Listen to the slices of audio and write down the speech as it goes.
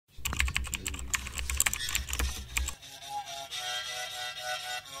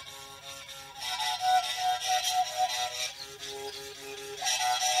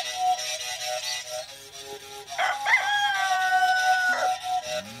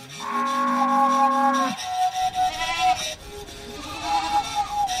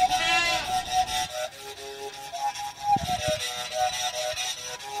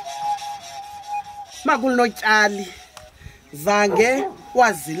makunotyali zange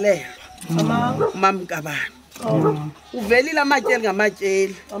wazilelwa mamkabani uvelile amatyeli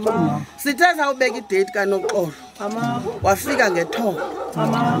ngamatyeli sithe sawubeka idate kanoxolo wafika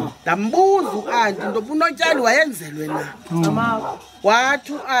ngethoba ndambuza uanti ntoba unotyali wayenzelwe na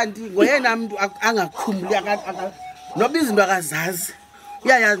wathi uanti ngoyena mntu angakhumuli noba izinto akazazi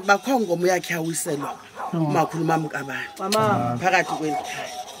uyayazi bakho ngomo yakhe yawiselwa umakhulu mamkabani phakathi kweli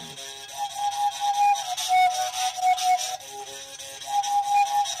khaya.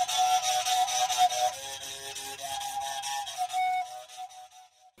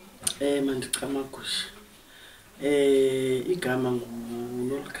 Mandichamakusha igama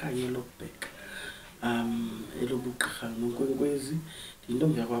ngunolukhanyo lokubheka elobugqirha nonkwenkwezi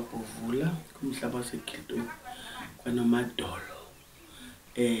yintombi yakwabhovula kumhlaba waseGiltoni kwanomadolo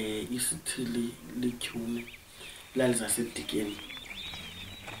isithili lityhume lali zasedikeni.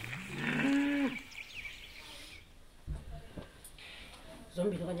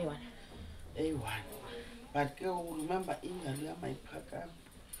 Zombili okanye one? Eyi-one, but ke remember ingalo yamayiphakama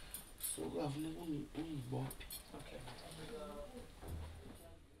so kuyafuneka ungibophe.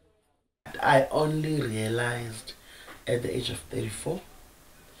 I only realized at the age of 34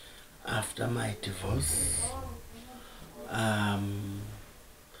 after my divorce,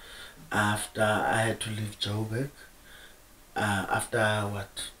 after I had to leave Joburg, after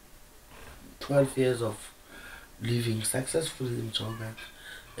 12 years of living successfully in Joburg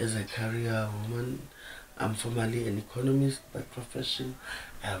as a career woman. I'm formerly an economist by profession.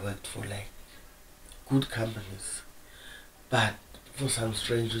 I worked for like good companies, but for some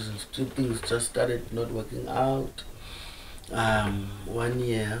strange reasons, things just started not working out. 1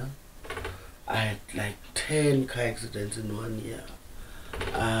 year, I had like 10 car accidents in 1 year.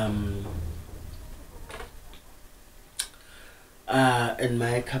 And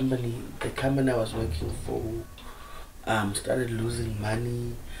my company, the company I was working for, started losing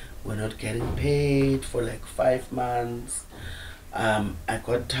money. We're not getting paid for like 5 months. I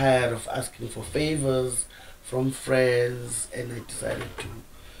got tired of asking for favors from friends and I decided to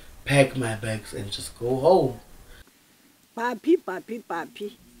pack my bags and just go home. Papi.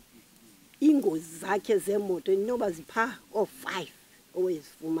 Ingozi zakhe zemoto inoba zipha o5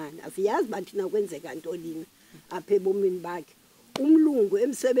 owezifumana. Asiyazi bathina kwenzeka ntoni apha ebomini bakhe. Umlungu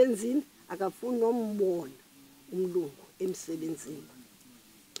emsebenzini akafuni nombona umlungu emsebenzini.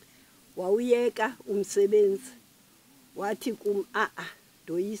 Wawuyeka umsebenzi wathi kum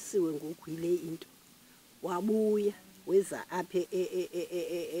doyisiwe ngoku yile into. Wabuya weza apha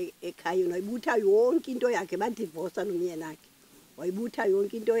ekhaya wayibutha yonke into yakhe badivorce nomyeni wakhe. Wayibutha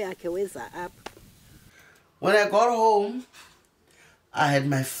yonke into yakhe weza apha. When I got home, I had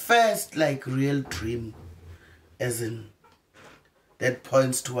my first like real dream, as in that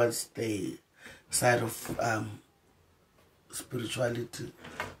points towards the side of spirituality.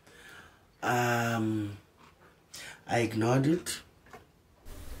 I ignored it.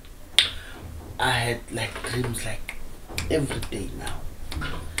 I had like dreams like every day now.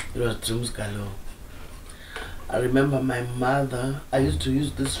 It was dreams galore. I remember my mother, I used to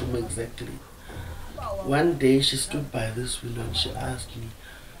use this room exactly. One day she stood by this window and she asked me,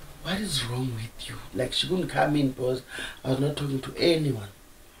 what is wrong with you? Like she couldn't come in because I was not talking to anyone.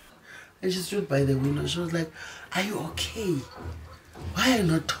 And she stood by the window. She was like, are you okay? Why are you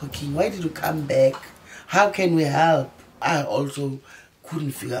not talking? Why did you come back? How can we help? I also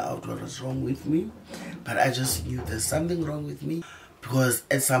couldn't figure out what was wrong with me, but I just knew there's something wrong with me because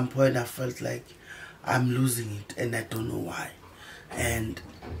at some point I felt like I'm losing it and I don't know why. And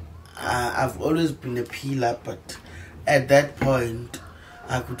I've always been a healer, but at that point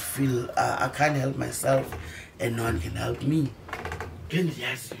I could feel I can't help myself and no one can help me.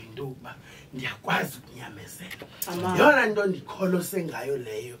 Ndiyakwazi ukunyamezela yona nto ndikholose ngayo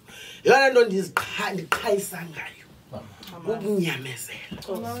leyo yona nto ndiqhayisa ngayo ukunyamezela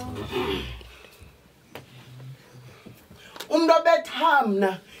umuntu obetha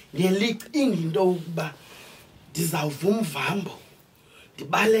mna ngelicinga into ukuba ndizawuva umvambo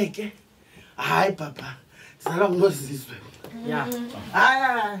ndibaleke hayi papa zalwa ngunozizwe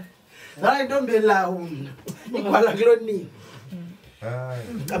hayi zalwa intombi elawo mna igwala kulo nini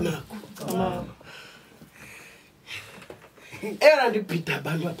Kamako. Era ndibhida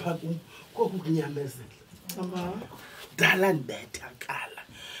abantu apha kum kokunyamezela. Dala ndibetha kala.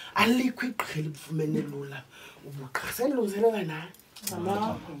 Alikho iqhele ubufumene lula ubugqirha sendilungiselela naye.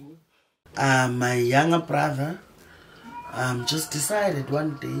 My younger brother just decided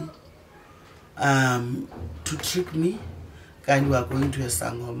one day to trick me and we are going to a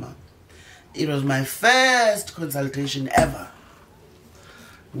sangoma. It was my first consultation ever.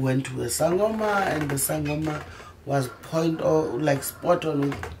 We went to a sangoma, and the sangoma was spot on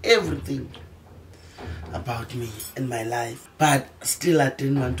with everything about me and my life. But still I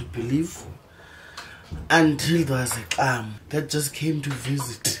didn't want to believe until there was a that just came to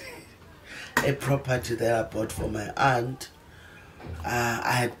visit a property that I bought for my aunt.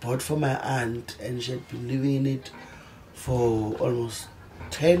 I had bought for my aunt, and she had been living in it for almost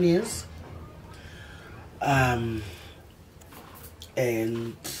 10 years. And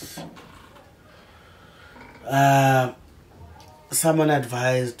someone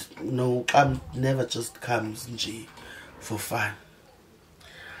advised, no, never just comes for fun.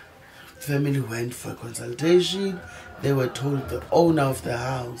 Family went for a consultation. They were told the owner of the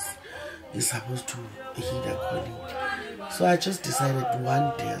house is supposed to heed a calling. So I just decided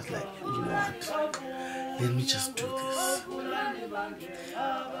one day, I was like, you know what, let me just do this.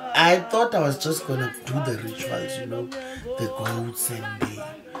 I thought I was just gonna do the rituals, the goats and the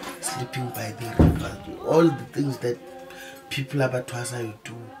sleeping by the river, all the things that people about Twasa would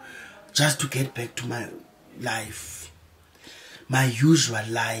do, just to get back to my life, my usual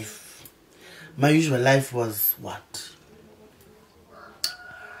life. My usual life was what?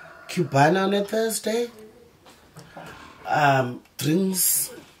 Cubana on a Thursday,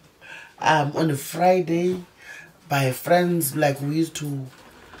 drinks on a Friday by friends, like we used to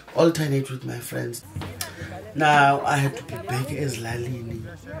alternate with my friends. Now I had to be back as Lalini.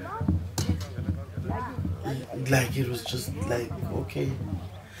 Like it was just like, okay,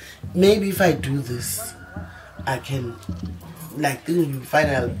 maybe if I do this, I can, like, things will be fine,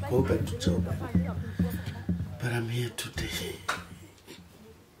 I'll go back to job. But I'm here today.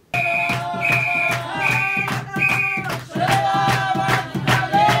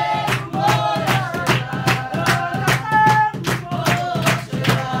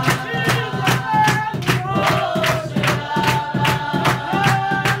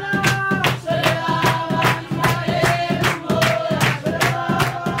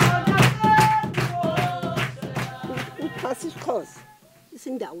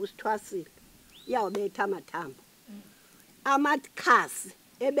 Isindawo usithwasile iyawubetha amathambo amakhasi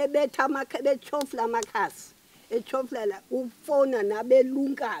ebebetha betshofla amakhasi etshoflela ufona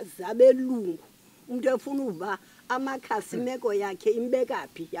nabelunkazi abelungu umuntu efuna uva amakhasi imeko yakhe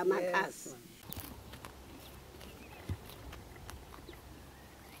imbekaphi yamakhasi.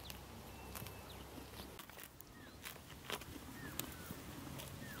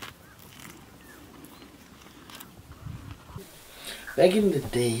 Back in the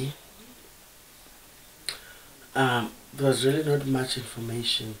day, there was really not much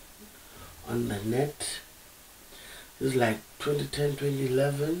information on the net. It was like 2010,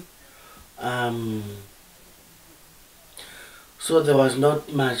 2011. So there was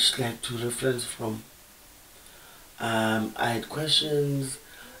not much like to reference from. I had questions,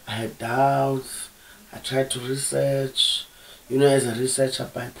 I had doubts, I tried to research, as a researcher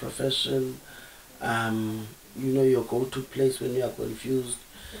by profession. Your go-to place when you are confused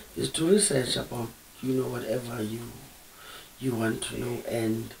is to research about, whatever you want to know.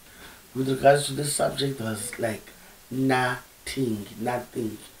 And with regards to this subject, there was like nothing.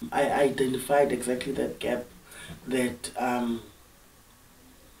 I identified exactly that gap that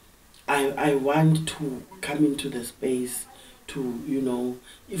I want to come into the space to,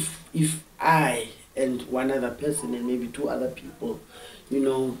 if I and one other person and maybe two other people,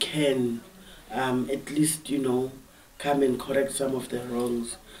 can at least, come and correct some of the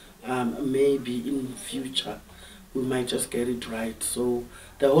wrongs. Maybe in future we might just get it right. So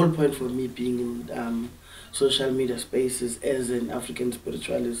the whole point for me being in social media spaces as an African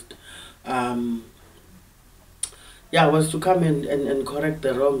spiritualist, was to come and correct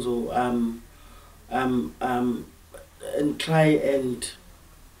the wrongs, or and try and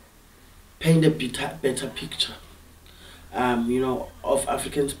paint a better picture, of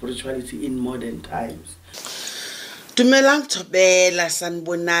African spirituality in modern times. Dumelang Thobela,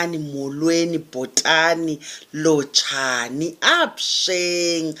 sanibonani, molweni, botani, lochani,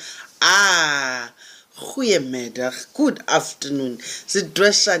 absheng. Goeiemiddag, good afternoon.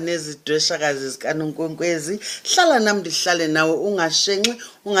 Sidwesha nezidweshakazi zikaNonkonkwezi. Hlala nami ndihlale nawe, ungashenxe,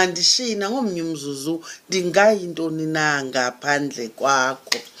 ungandishina ngomnye umzuzu ndingayintoni na ngaphandle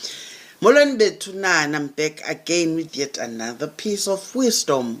kwakho. Molweni bethu nana, I'm back again with yet another piece of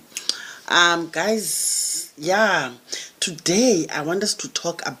wisdom. Guys, today I want us to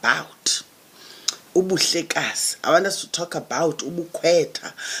talk about ubuhlekazi. I want us to talk about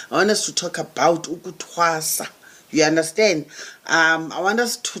ubukhwetha. I want us to talk about ukuthwasa. You understand? I want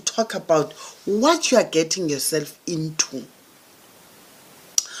us to talk about what you are getting yourself into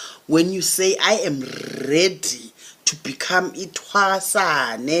when you say, I am ready to become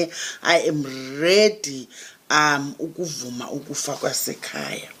ithwasane. I am ready ukuvuma ukufa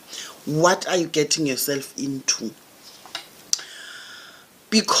kwasekhaya. What are you getting yourself into?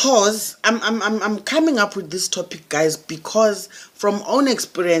 Because I'm coming up with this topic, guys, because from own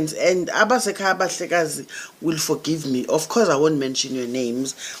experience, and abasekhaya abahlekazi will forgive me. Of course, I won't mention your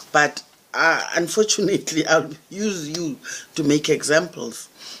names, but unfortunately, I'll use you to make examples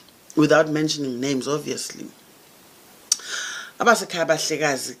without mentioning names, obviously. Abasekhaya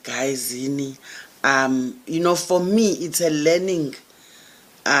abahlekazi, guys, you know, for me, it's a learning.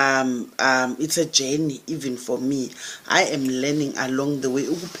 It's a journey. Even for me, I am learning along the way.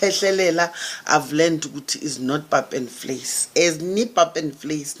 Ukuphehlelela, I've learned ukuthi is not pap and place. As ni pap and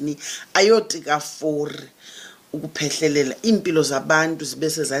place ni ayotika for ukuphehlelela impilo zabantu zibe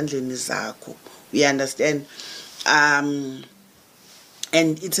sezandleni zakho. We understand. And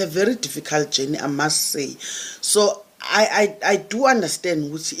it's a very difficult journey, I must say. So I do understand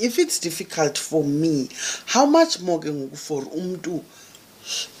ukuthi if it's difficult for me, how much more can for umntu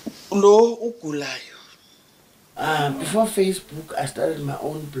lo ugulayo. Before Facebook, I started my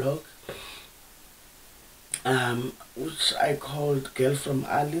own blog, which I called Girl from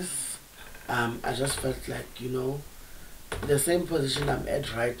Alice. I just felt like, you know, the same position I'm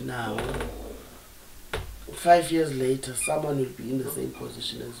at right now, 5 years later, someone will be in the same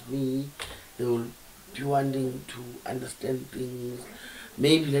position as me. They will be wanting to understand things.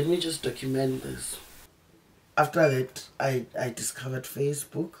 Maybe let me just document this. After that, I discovered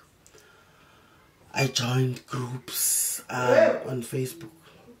Facebook. I joined groups on Facebook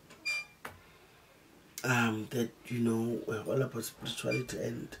that, you know, were all about spirituality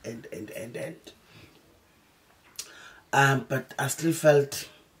but I still felt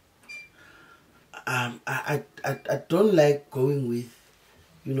I don't like going with,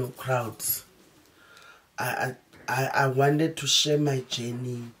 you know, crowds. I wanted to share my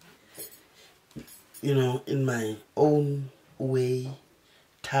journey, you know, in my own way,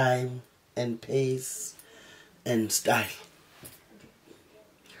 time and pace and style.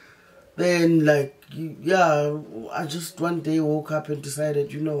 Then, like, yeah, I just one day woke up and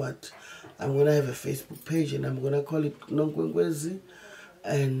decided, you know what, I'm gonna have a Facebook page and I'm gonna call it Nonkwenkwezi,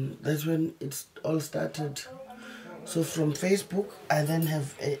 and that's when it all started. So from Facebook, I then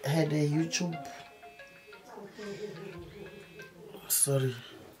had a YouTube. Sorry.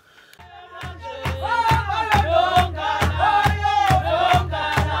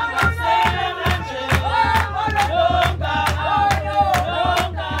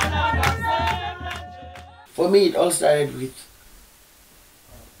 For me, it all started with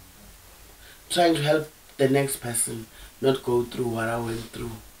trying to help the next person not go through what I went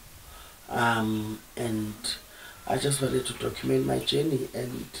through. And I just wanted to document my journey,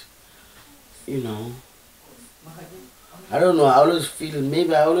 and, you know, I don't know, I always feel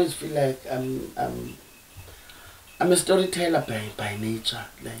like I'm a storyteller by nature.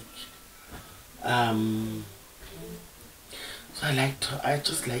 Like, so I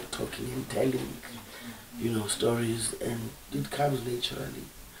just like talking and telling, you know, stories, and it comes naturally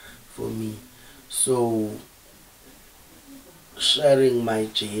for me. So sharing my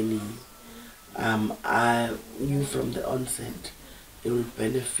journey, I knew from the onset it will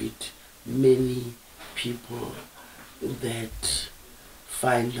benefit many people that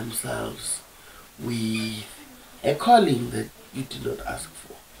find themselves with a calling that you did not ask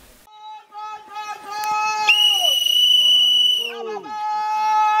for.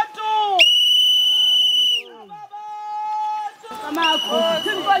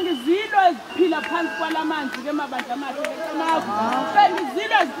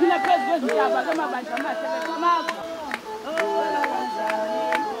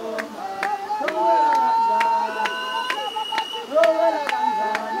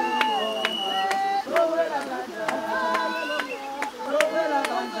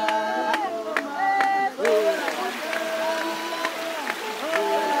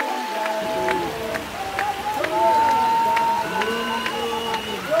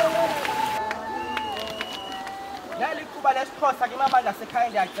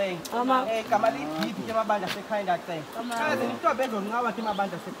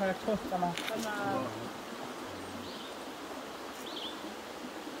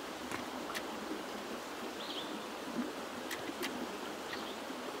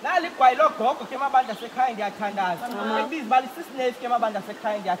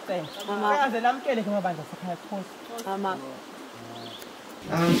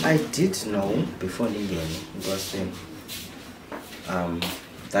 I did know before Indian because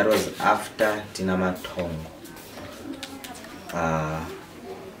that was after Dinamatongo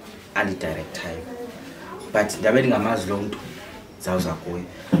and the direct time. but ndabe ndingamazi lo mntu zawuza kuye.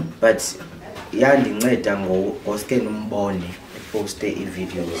 But yandinceda ngoske numbone poste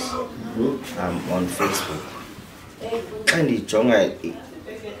i-videos on Facebook. Xa ndijonga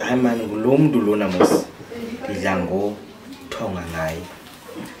hayi man ngulo mntu lona mos ndidla ngothonga ngaye.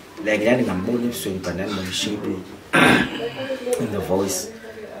 Like ndandingamboni ebusweni but ndandibona shape in the voice.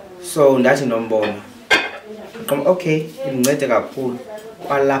 So ndathi nombona. Okay, indincede kakhulu.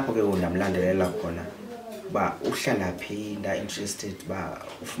 Kwalapho ke ndamlandelela khona ba uhlala phi nda interested ba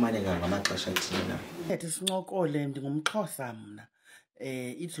ufumaneka ngamaxesha athina. Ethi sincokole ndingumXhosa mna.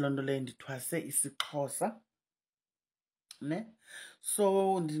 Ithi lonto le ndithwase isiXhosa. Ne?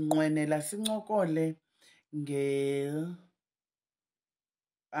 So ndinqwenela sincokole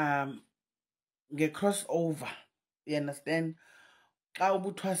nge-crossover. You understand? Xa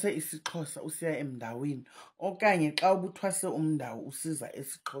ubuthwase isiXhosa usiya emndaweni okanye xa ubuthwase umndawo usiza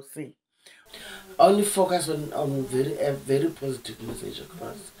esiXhoseni. Only focus on a very positive message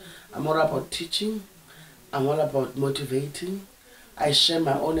across. I'm all about teaching. I'm all about motivating. I share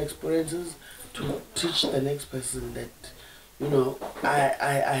my own experiences to teach the next person that, you know,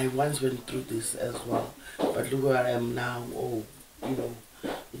 I once went through this as well, but look where I am now. Oh, you know,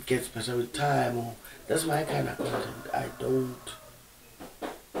 it gets better with time. Or that's my kind of content. I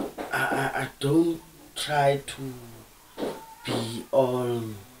don't try to be all,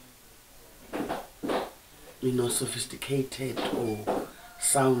 you know, sophisticated or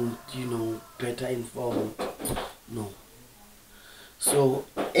sound, you know, better informed. No. So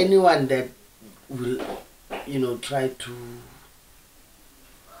anyone that will, you know, try to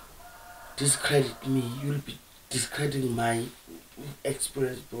discredit me, you'll be discrediting my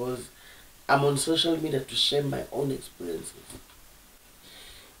experience, because I'm on social media to share my own experiences.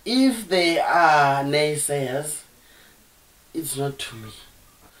 If they are naysayers, it's not to me.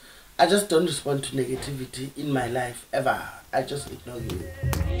 I just don't respond to negativity in my life, ever. I just ignore you.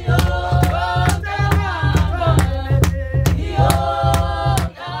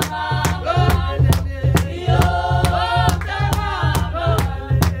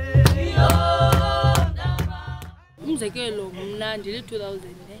 Umzekelo mna ndili 2000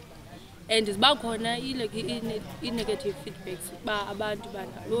 and ziba khona i-negative feedbacks ba abantu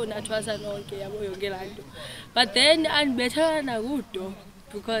bana lo nathwasa nonke yabo yonke laa nto, but then andibethana nakudo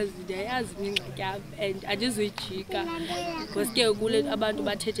because ndiyayazi ingxaki yam and andizuyijika because ke kule abantu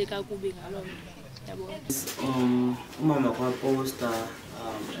bathethe kakubi ngaloo nto, yabona. Umama kwaposta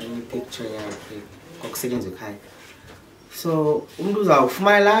enye picture yakhe kwakusetyenzwa ekhaya, so umntu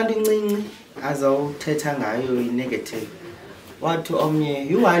uzawufumana laa nto incinci azawuthetha ngayo i-negative. Wathi omnye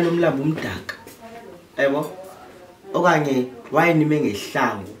yiwani umlambo umdaka, yabo, okanye wayinime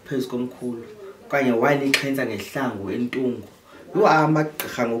ngehlangu phezu komkhulu, okanye wayinixhensa ngehlangu entungu,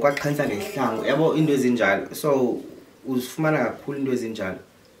 amagqirha ngokwaxhensa ngehlangu, yabo, into ezinjalo. So uzifumana kakhulu into ezinjalo,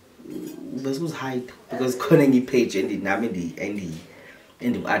 bese uzihide because khona enye ipage nami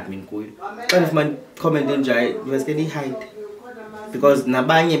endimu-admin kuyo. Xa ndifumana comment enjayo ndiveske ndiyihide because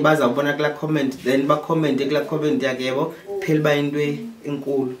nabanye bazawubona kulaa comment then bakhomente kulaa comment yakhe, yabo, phela uba into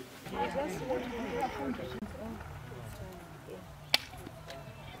enkulu.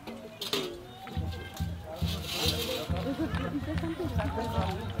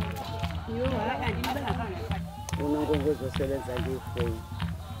 Unonkonkwezi osebenza ngefowuni,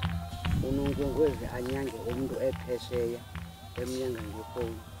 unonkonkwezi anyange umntu ephesheya emnyanga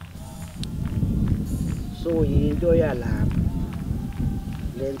ngefowuni. So yinto yalapha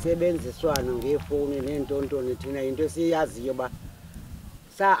le ntsebenziswano ngefowuni neentontoni thina yinto esiyaziyo uba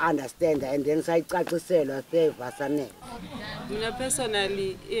sa-understanda and then sayicaciselwa seva sanele. Mina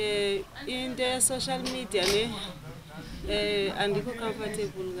personally into ye-social media andikho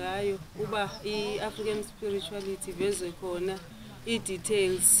comfortable ngayo kuba i-African spirituality vezwe khona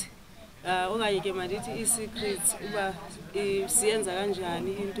i-details okanye ke mandithi i-secrets uba siyenza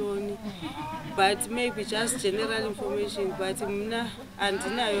kanjani intoni, but maybe just general information, but mna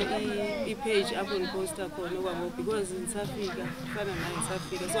andinayo i-page apho ndiposta khona okwabo because ndisafika fana nayo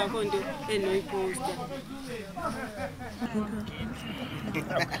ndisafika, so akho nto endinoyiposta.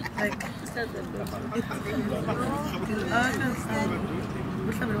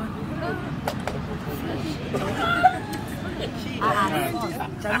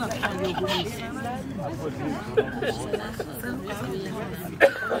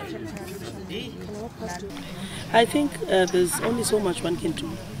 I think there's only so much one can do,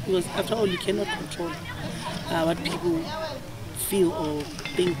 because after all you cannot control what people feel or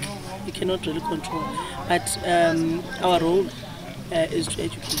think. You cannot really control, but our role is to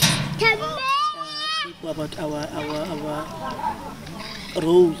educate. people about our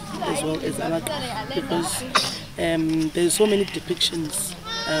roles as well as our, because there's so many depictions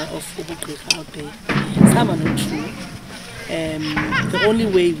of ubugqirha out there. Some are not true. The only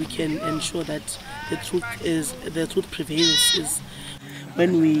way we can ensure that the truth prevails is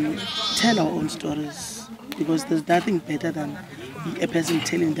when we tell our own stories, because there's nothing better than a person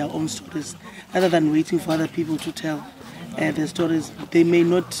telling their own stories other than waiting for other people to tell their stories. They may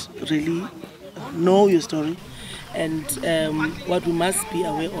not really know your story, and what we must be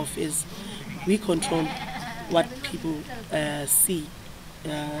aware of is we control what people see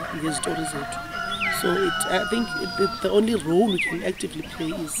in their stories. So I think the only role we can actively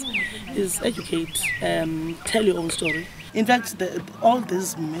play is educate, tell your own story. In fact, all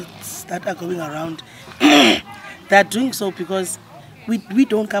these myths that are going around, they're doing so because we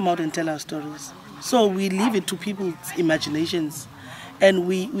don't come out and tell our stories. So we leave it to people's imaginations, and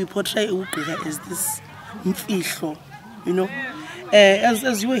we portray ubugqirha as this mfihlo, you know.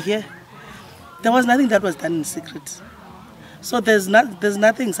 As you were here, there was nothing that was done in secret. So there's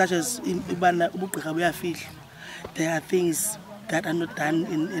nothing such as ubugqirha buyafihla. There are things that are not done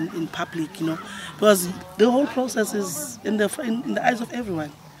in public, you know, because the whole process is in the eyes of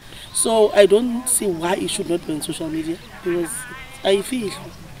everyone. So I don't see why it should not be on social media, because I feel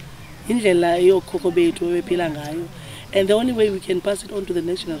indlela yokhokho bethu bephila ngayo, and the only way we can pass it on to the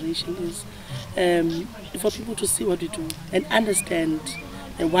next generation is for people to see what we do and understand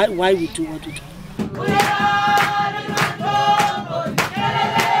why we do what we do.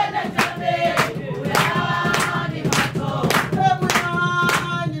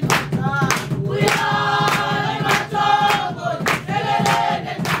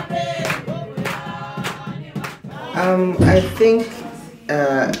 I think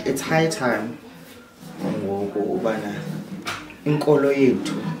it's high time ngoku ubana inkolo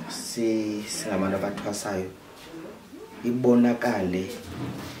yethu singabantu abathwasayo ibonakale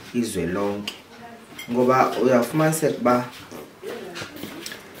izwe lonke, ngoba uyafumaniseka uba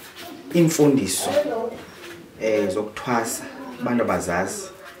imfundiso zokuthwasa abantu abazazi,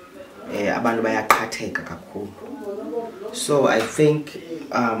 abantu bayaqhatheka kakhulu. So I think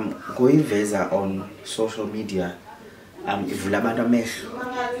goyiveza on social media ivula abantu amehlo,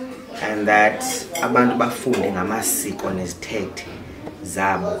 and that abantu bafunde ngamasiko nezithethe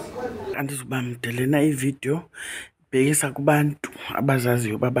zabo. Andizuba mde lena ivideo bhekisa kubantu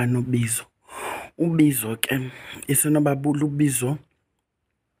abazaziyo baba nobizo. Ubizo ke isenobabula ubizo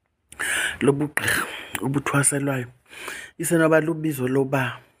lobugqirha obuthwaselwayo, isenobala ubizo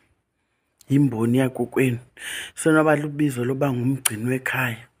loba yimboni yakokwenu, isenobala ubizo loba ngumgcini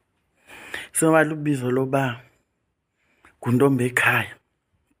wekhaya, isenobala ubizo loba nguntombi ekhaya.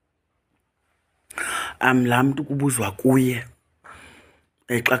 Laa mntu kubuzwa kuye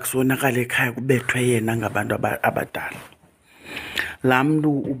xa kusonakala ekhaya kubethwe yena ngabantu abadala. Laa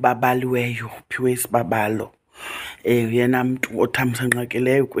mntu ubabaliweyo, uphiwe isibabalo, yena mntu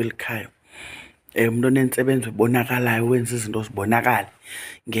othamsanqakileyo kweli khaya, umntu onentsebenzo ebonakalayo, wenza izinto zibonakale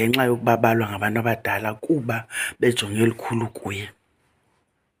ngenxa yokubabalwa ngabantu abadala kuba bejonge elikhulu kuye.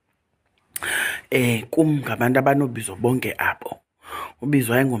 Kum ngabantu abanobizo bonke abo,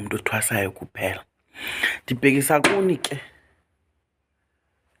 ubizo ayingomntu othwasayo kuphela. Ndibhekisa kuni ke,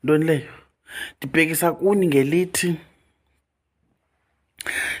 ntoni leyo? Ndibhekisa kuni ngelithi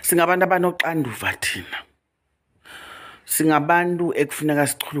singabantu abanoxanduva thina, singabantu ekufuneka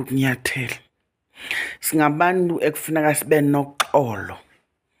sichule ukunyathela, singabantu ekufuneka sibe noxolo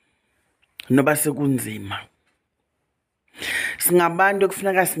noba sekunzima, singabantu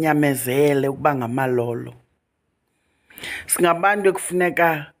ekufuneka sinyamezele ukuba ngamalolo, singabantu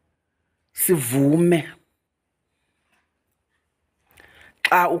ekufuneka sivume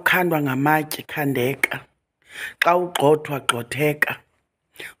xa ukhandwa ngamatye khandeka, xa ugxothwa gxotheka,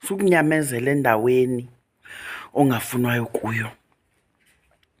 sukunyamezela endaweni ongafunwayo kuyo,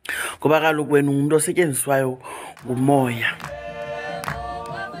 ngoba kaloku wena ungumntu osetyenziswayo ngumoya.